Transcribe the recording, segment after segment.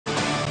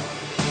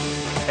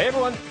Hey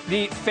everyone,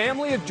 the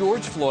family of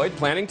George Floyd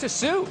planning to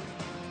sue.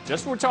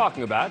 Just what we're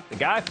talking about, the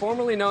guy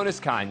formerly known as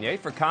Kanye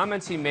for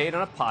comments he made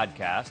on a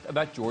podcast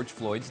about George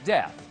Floyd's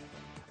death.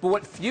 But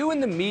what few in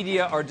the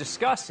media are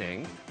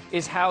discussing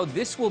is how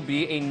this will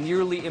be a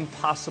nearly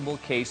impossible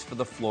case for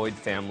the Floyd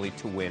family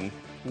to win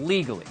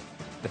legally.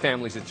 The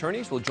family's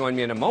attorneys will join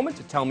me in a moment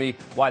to tell me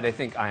why they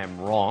think I am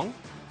wrong.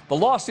 The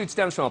lawsuit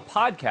stems from a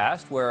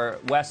podcast where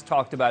West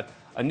talked about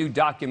a new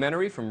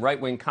documentary from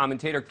right-wing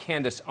commentator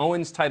Candace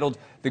Owens titled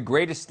The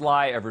Greatest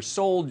Lie Ever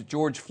Sold,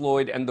 George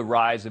Floyd and the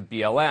Rise of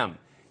BLM.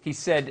 He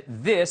said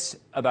this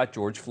about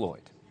George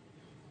Floyd.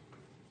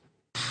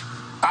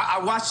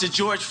 I watched the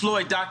George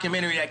Floyd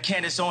documentary that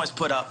Candace Owens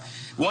put up.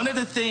 One of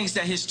the things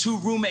that his two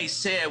roommates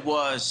said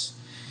was,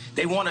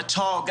 they want a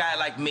tall guy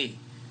like me.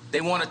 They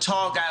want a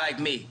tall guy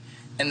like me.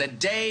 And the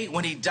day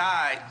when he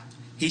died,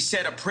 he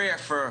said a prayer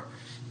for,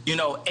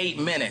 8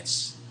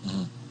 minutes.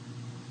 Mm-hmm.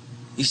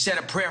 He said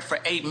a prayer for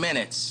 8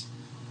 minutes.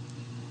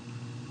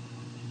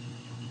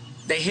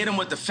 They hit him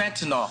with the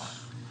fentanyl.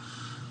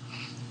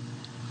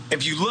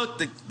 If you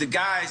look, the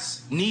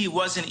guy's knee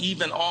wasn't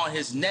even on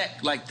his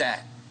neck like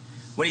that.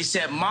 When he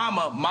said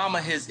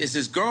mama is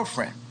his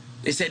girlfriend.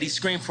 They said he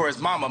screamed for his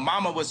mama.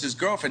 Mama was his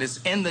girlfriend.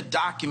 It's in the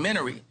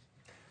documentary.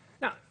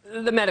 Now,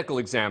 the medical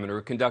examiner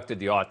who conducted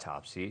the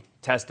autopsy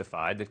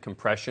testified that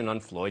compression on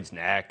Floyd's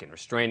neck and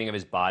restraining of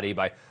his body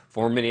by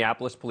former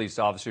Minneapolis police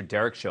officer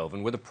Derek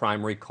Chauvin were the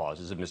primary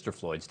causes of Mr.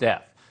 Floyd's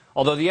death.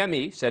 Although the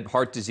ME said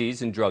heart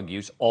disease and drug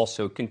use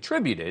also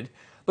contributed,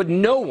 but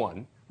no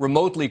one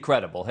remotely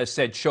credible has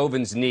said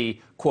Chauvin's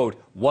knee,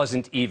 quote,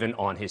 wasn't even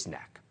on his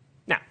neck.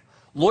 Now,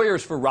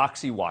 lawyers for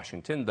Roxy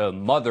Washington, the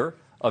mother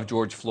of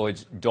George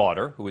Floyd's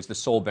daughter, who is the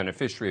sole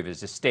beneficiary of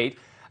his estate,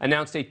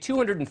 announced a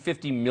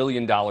 $250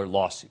 million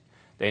lawsuit.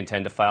 They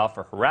intend to file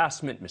for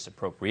harassment,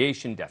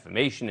 misappropriation,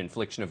 defamation,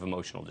 infliction of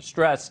emotional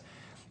distress.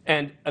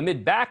 And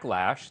amid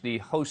backlash, the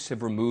hosts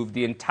have removed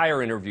the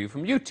entire interview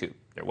from YouTube,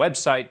 their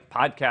website,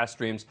 podcast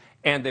streams,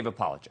 and they've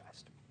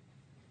apologized.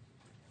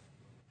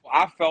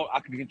 I felt I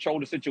could control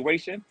the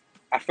situation.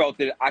 I felt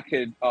that I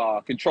could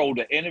control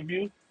the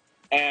interview.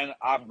 And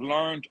I've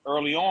learned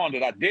early on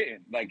that I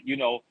didn't.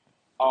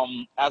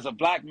 As a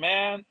black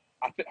man,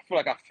 I feel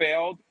like I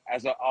failed.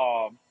 As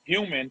a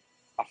human,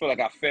 I feel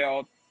like I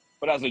failed.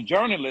 But as a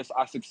journalist,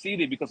 I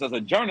succeeded because as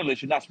a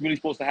journalist, you're not really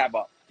supposed to have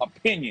an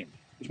opinion.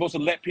 You're supposed to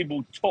let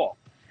people talk.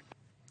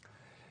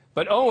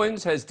 But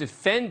Owens has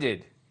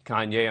defended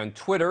Kanye on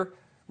Twitter,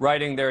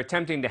 writing they're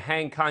attempting to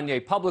hang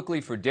Kanye publicly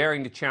for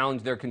daring to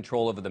challenge their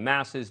control over the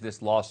masses.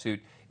 This lawsuit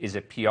is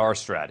a PR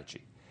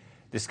strategy.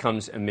 This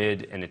comes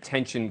amid an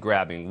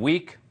attention-grabbing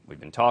week. We've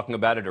been talking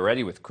about it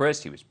already with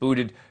Chris. He was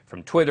booted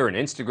from Twitter and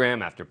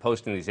Instagram after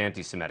posting these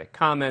anti-Semitic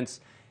comments.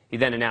 He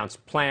then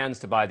announced plans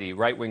to buy the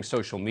right-wing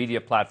social media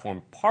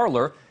platform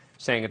Parler,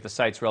 saying that the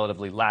site's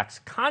relatively lax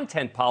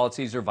content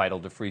policies are vital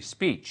to free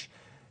speech.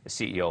 The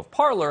CEO of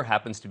Parler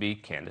happens to be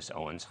Candace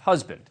Owens'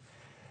 husband.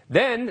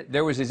 Then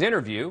there was his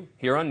interview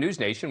here on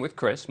NewsNation with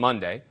Chris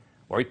Monday,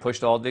 where he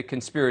pushed all the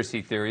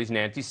conspiracy theories and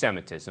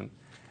anti-Semitism.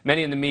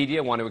 Many in the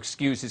media want to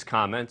excuse his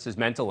comments as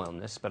mental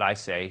illness, but I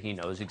say he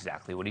knows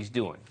exactly what he's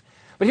doing.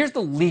 But here's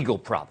the legal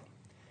problem.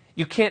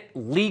 You can't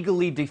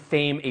legally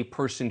defame a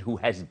person who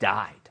has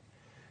died.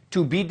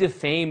 To be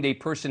defamed, a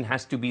person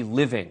has to be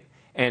living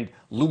and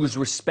lose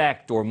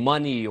respect or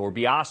money or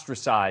be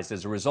ostracized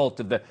as a result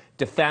of the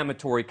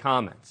defamatory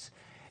comments.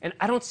 And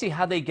I don't see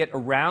how they get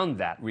around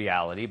that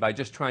reality by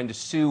just trying to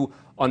sue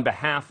on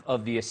behalf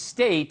of the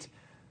estate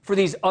for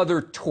these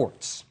other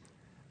torts.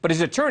 But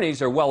his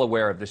attorneys are well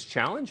aware of this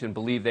challenge and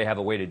believe they have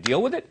a way to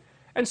deal with it.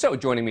 And so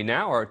joining me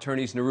now are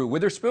attorneys Naru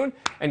Witherspoon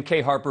and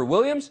Kay Harper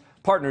Williams,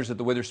 partners at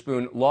the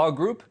Witherspoon Law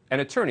Group and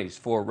attorneys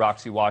for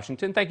Roxy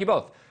Washington. Thank you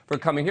both for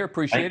coming here.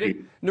 Appreciate it.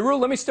 Naru,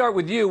 let me start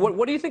with you.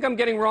 What do you think I'm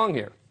getting wrong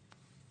here?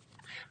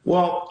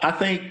 Well, I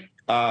think,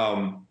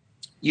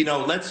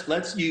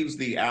 let's use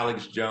the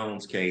Alex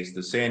Jones case,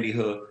 the Sandy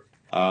Hook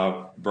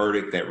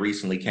verdict that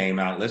recently came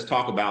out. Let's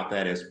talk about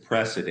that as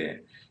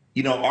precedent.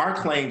 Our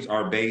claims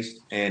are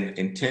based in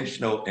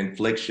intentional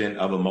infliction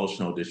of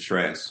emotional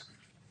distress.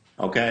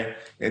 Okay.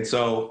 And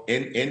so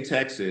in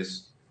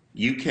Texas,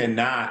 you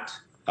cannot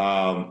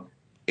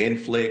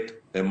inflict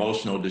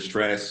emotional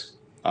distress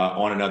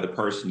on another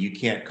person. You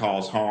can't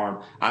cause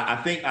harm. I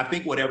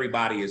think what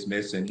everybody is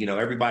missing,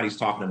 everybody's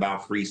talking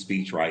about free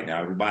speech right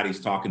now. Everybody's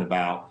talking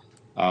about,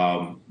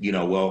 he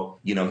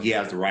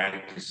has the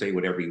right to say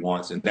whatever he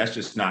wants. And that's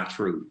just not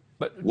true.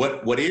 But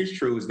what is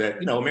true is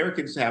that,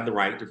 Americans have the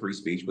right to free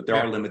speech, but there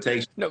are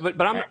limitations. No,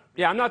 but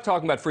I'm not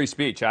talking about free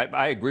speech.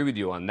 I agree with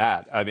you on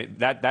that. I mean,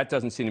 that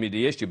doesn't seem to be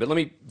the issue. But let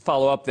me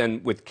follow up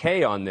then with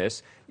Kay on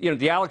this.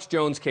 The Alex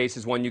Jones case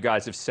is one you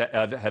guys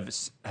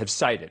have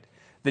cited.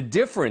 The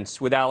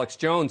difference with Alex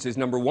Jones is,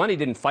 number one, he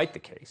didn't fight the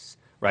case,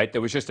 right?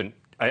 There was just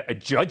a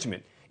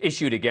judgment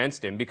issued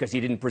against him because he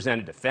didn't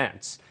present a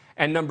defense.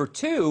 And number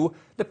two,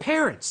 the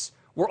parents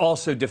were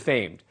also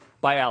defamed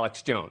by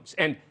Alex Jones,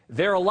 and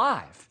they're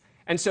alive.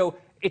 And so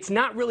it's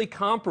not really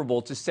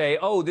comparable to say,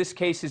 oh, this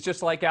case is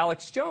just like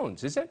Alex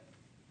Jones, is it?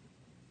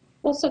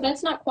 Well, so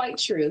that's not quite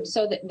true.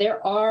 So that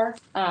there are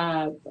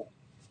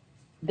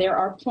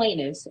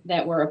plaintiffs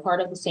that were a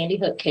part of the Sandy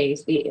Hook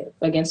case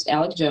against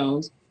Alex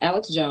Jones,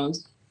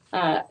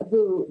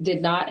 who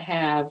did not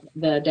have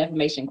the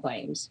defamation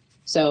claims.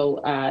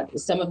 So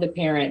some of the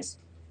parents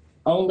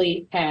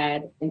only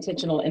had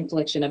intentional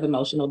infliction of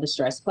emotional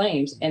distress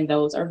claims, and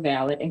those are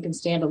valid and can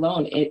stand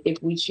alone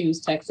if we choose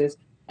Texas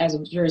as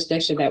a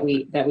jurisdiction that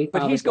we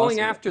But he's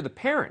going after the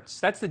parents.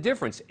 That's the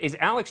difference. Is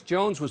Alex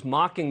Jones was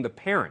mocking the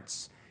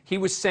parents. He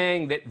was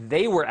saying that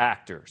they were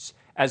actors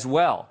as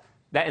well.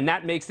 And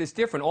that makes this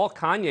different. All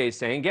Kanye is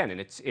saying, again,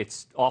 and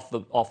it's off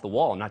the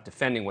wall. I'm not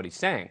defending what he's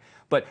saying,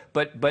 but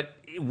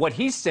what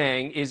he's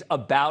saying is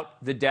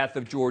about the death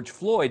of George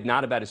Floyd,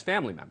 not about his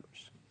family members.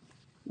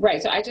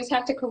 Right. So I just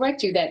have to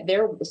correct you that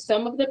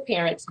some of the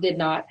parents did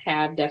not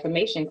have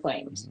defamation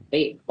claims.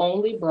 They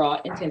only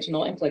brought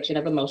intentional infliction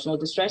of emotional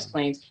distress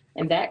claims,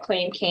 and that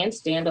claim can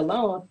stand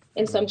alone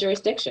in some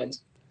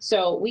jurisdictions.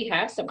 So we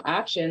have some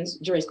options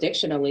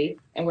jurisdictionally,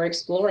 and we're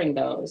exploring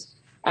those.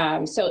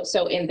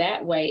 So in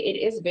that way, it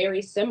is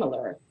very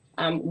similar.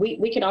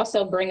 We can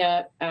also bring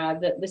up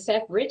the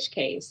Seth Rich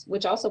case,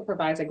 which also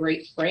provides a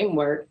great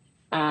framework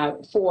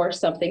for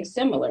something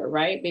similar,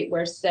 right?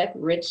 Where Seth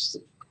Rich's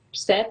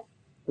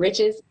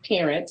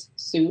parents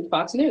sued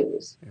Fox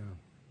News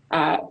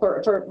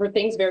for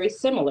things very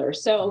similar.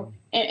 So,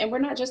 and we're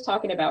not just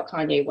talking about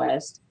Kanye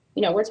West.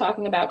 We're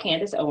talking about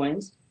Candace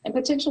Owens and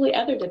potentially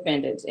other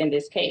defendants in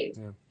this case.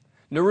 Yeah.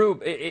 Naru,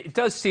 it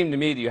does seem to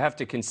me that you have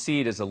to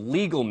concede as a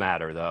legal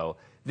matter, though,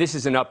 this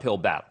is an uphill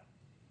battle.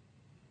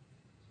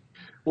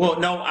 Well,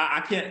 no,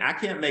 I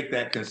can't make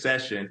that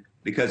concession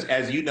because,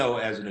 as you know,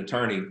 as an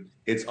attorney,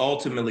 it's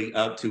ultimately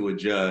up to a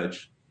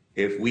judge.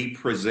 If we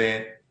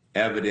present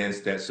evidence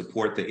that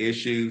support the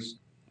issues,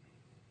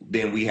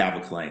 then we have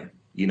a claim.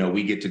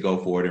 We get to go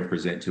forward and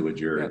present to a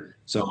jury. Yep.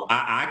 So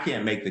I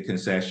can't make the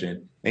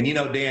concession. And,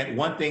 Dan,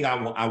 one thing I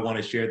want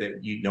to share that,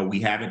 we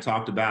haven't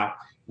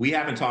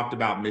talked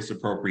about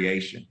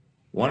misappropriation.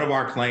 One of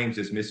our claims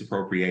is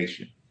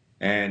misappropriation.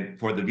 And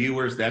for the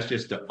viewers, that's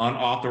just the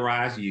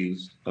unauthorized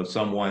use of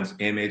someone's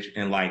image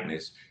and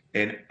likeness.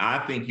 And I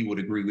think you would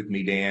agree with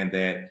me, Dan,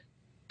 that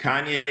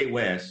Kanye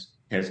West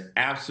has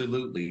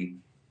absolutely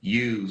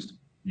used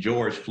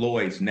George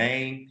Floyd's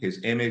name, his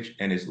image,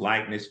 and his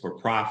likeness for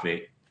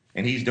profit,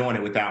 and he's doing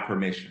it without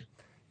permission.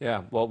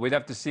 Yeah, well, we'd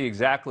have to see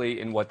exactly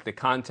in what the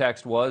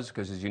context was,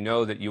 because as you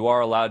know that you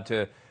are allowed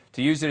to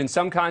use it in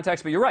some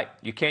context, but you're right,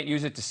 you can't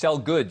use it to sell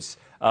goods,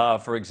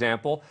 for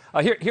example.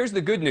 Here's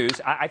the good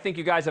news. I think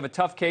you guys have a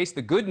tough case.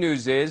 The good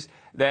news is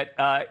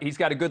that he's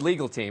got a good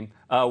legal team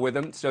with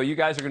him, so you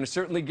guys are going to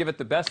certainly give it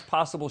the best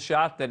possible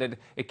shot that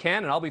it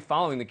can, and I'll be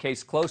following the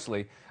case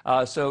closely.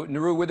 So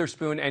Naru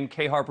Witherspoon and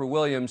Kay Harper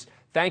Williams,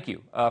 thank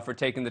you for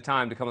taking the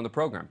time to come on the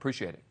program.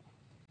 Appreciate it.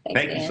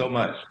 Thank you so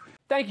much.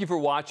 Thank you for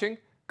watching.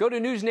 Go to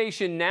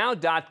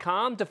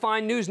newsnationnow.com to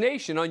find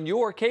NewsNation on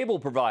your cable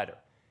provider.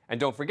 And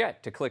don't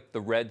forget to click the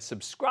red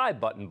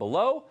subscribe button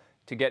below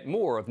to get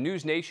more of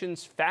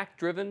NewsNation's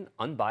fact-driven,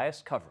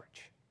 unbiased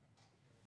coverage.